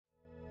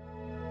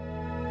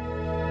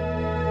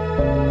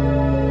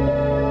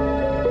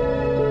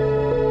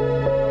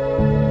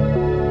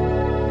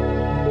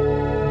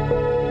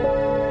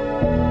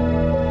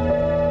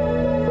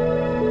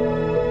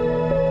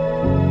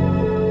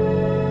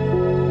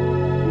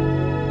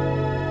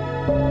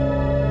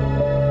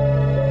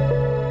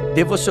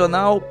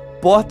Devocional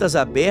Portas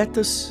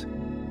Abertas,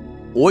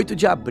 8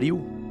 de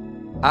abril.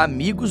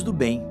 Amigos do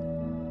bem.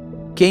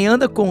 Quem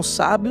anda com os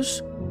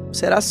sábios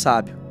será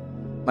sábio,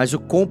 mas o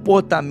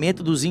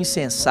comportamento dos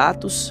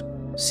insensatos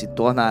se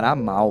tornará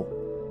mau.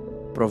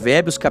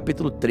 Provérbios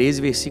capítulo 13,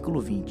 versículo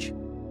 20.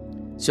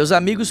 Seus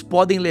amigos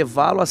podem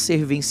levá-lo a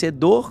ser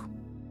vencedor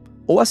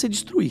ou a se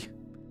destruir.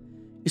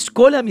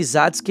 Escolha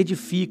amizades que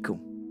edificam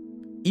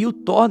e o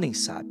tornem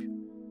sábio.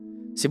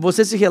 Se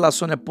você se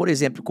relaciona, por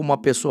exemplo, com uma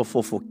pessoa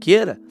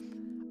fofoqueira,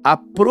 a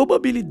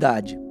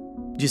probabilidade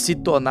de se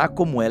tornar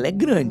como ela é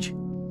grande.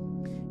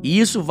 E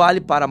isso vale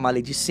para a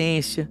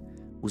maledicência,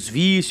 os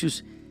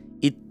vícios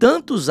e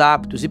tantos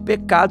hábitos e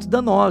pecados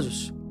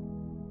danosos.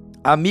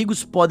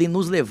 Amigos podem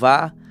nos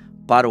levar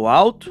para o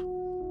alto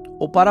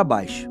ou para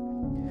baixo.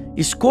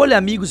 Escolha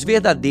amigos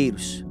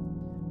verdadeiros,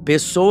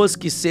 pessoas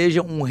que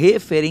sejam um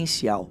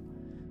referencial,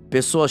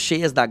 pessoas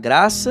cheias da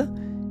graça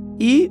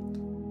e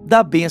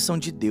da bênção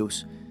de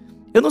Deus.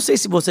 Eu não sei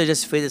se você já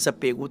se fez essa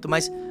pergunta,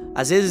 mas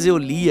às vezes eu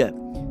lia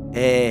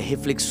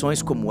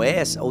reflexões como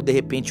essa, ou de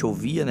repente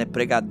ouvia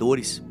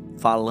pregadores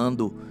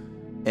falando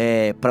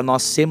para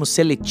nós sermos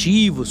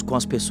seletivos com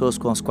as pessoas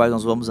com as quais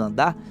nós vamos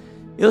andar.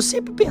 Eu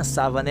sempre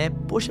pensava,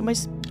 poxa,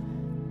 mas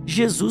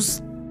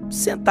Jesus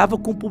sentava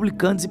com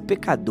publicanos e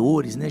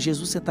pecadores,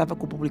 Jesus sentava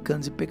com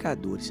publicanos e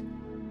pecadores.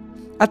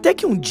 Até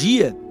que um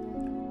dia,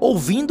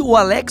 ouvindo o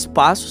Alex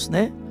Passos,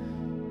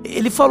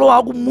 ele falou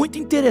algo muito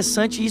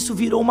interessante e isso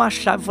virou uma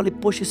chave. Eu falei,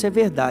 poxa, isso é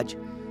verdade.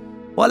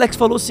 O Alex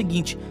falou o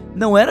seguinte: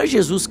 não era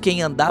Jesus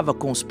quem andava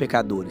com os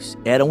pecadores,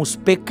 eram os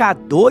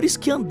pecadores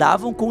que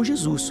andavam com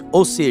Jesus.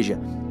 Ou seja,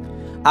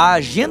 a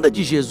agenda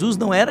de Jesus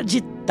não era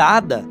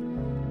ditada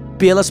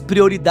pelas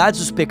prioridades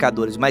dos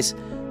pecadores, mas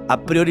a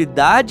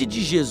prioridade de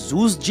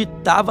Jesus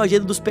ditava a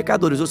agenda dos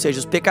pecadores. Ou seja,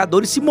 os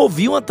pecadores se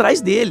moviam atrás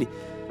dele.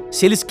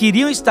 Se eles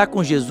queriam estar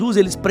com Jesus,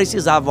 eles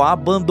precisavam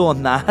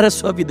abandonar a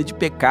sua vida de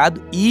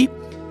pecado e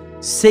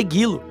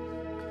segui-lo.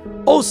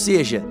 Ou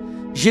seja,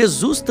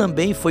 Jesus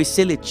também foi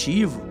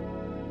seletivo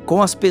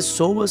com as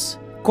pessoas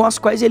com as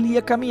quais ele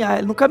ia caminhar.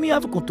 Ele não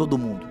caminhava com todo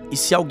mundo. E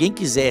se alguém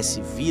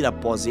quisesse vir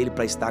após ele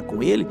para estar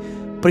com ele,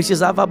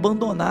 precisava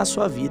abandonar a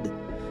sua vida.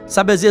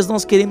 Sabe, às vezes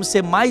nós queremos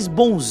ser mais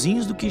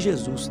bonzinhos do que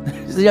Jesus.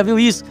 Você já viu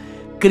isso?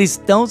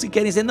 Cristãos que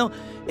querem ser, não,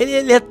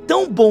 ele é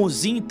tão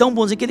bonzinho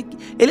que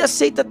ele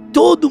aceita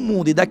todo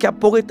mundo e daqui a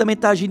pouco ele também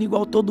está agindo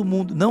igual todo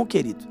mundo. Não,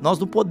 querido, nós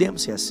não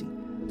podemos ser assim.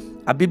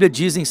 A Bíblia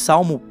diz em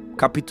Salmo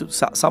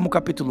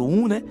capítulo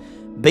 1,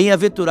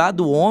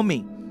 bem-aventurado o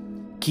homem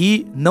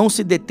que não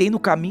se detém no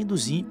caminho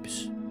dos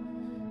ímpios.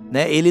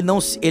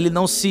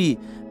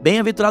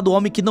 Bem-aventurado o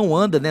homem que não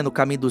anda no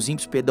caminho dos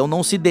ímpios,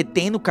 não se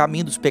detém no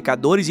caminho dos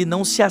pecadores e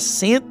não se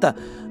assenta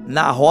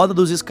na roda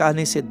dos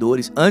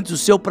escarnecedores. Antes o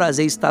seu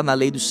prazer está na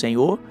lei do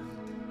Senhor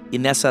e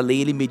nessa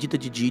lei ele medita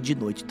de dia e de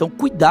noite. Então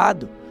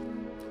cuidado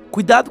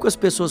com as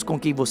pessoas com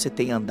quem você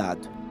tem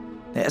andado.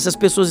 Essas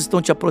pessoas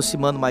estão te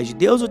aproximando mais de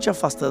Deus ou te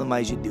afastando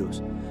mais de Deus?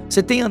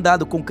 Você tem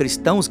andado com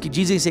cristãos que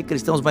dizem ser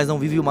cristãos, mas não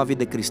vivem uma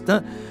vida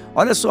cristã?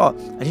 Olha só,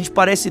 a gente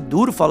parece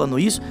duro falando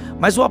isso,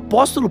 mas o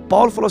apóstolo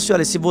Paulo falou assim,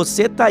 olha, se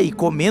você está aí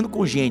comendo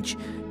com gente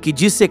que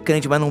diz ser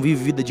crente, mas não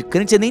vive vida de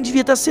crente, você nem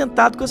devia estar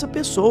sentado com essa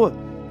pessoa.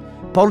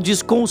 Paulo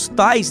diz, com os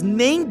tais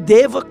nem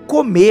deva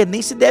comer,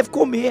 nem se deve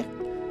comer.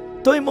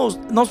 Então, irmãos,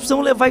 nós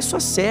precisamos levar isso a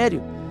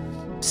sério.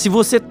 Se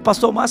você,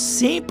 pastor Márcio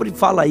sempre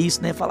fala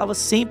isso, falava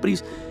sempre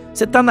isso.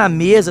 Você está na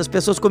mesa, as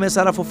pessoas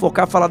começaram a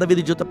fofocar, falar da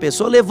vida de outra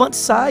pessoa, levanta e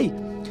sai.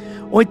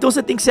 Ou então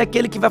você tem que ser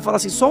aquele que vai falar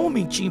assim, só um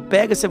momentinho,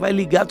 pega, você vai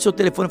ligar do seu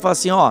telefone e fala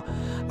assim,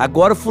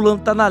 agora o fulano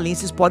está na linha,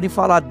 vocês podem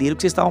falar dele o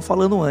que vocês estavam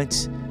falando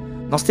antes.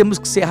 Nós temos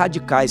que ser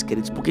radicais,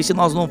 queridos, porque se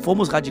nós não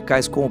formos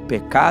radicais com o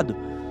pecado,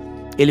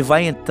 ele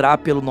vai entrar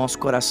pelo nosso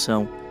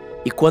coração.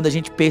 E quando a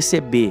gente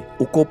perceber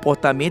o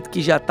comportamento que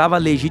já estava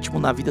legítimo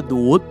na vida do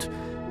outro,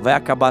 vai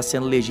acabar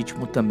sendo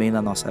legítimo também na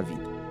nossa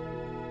vida.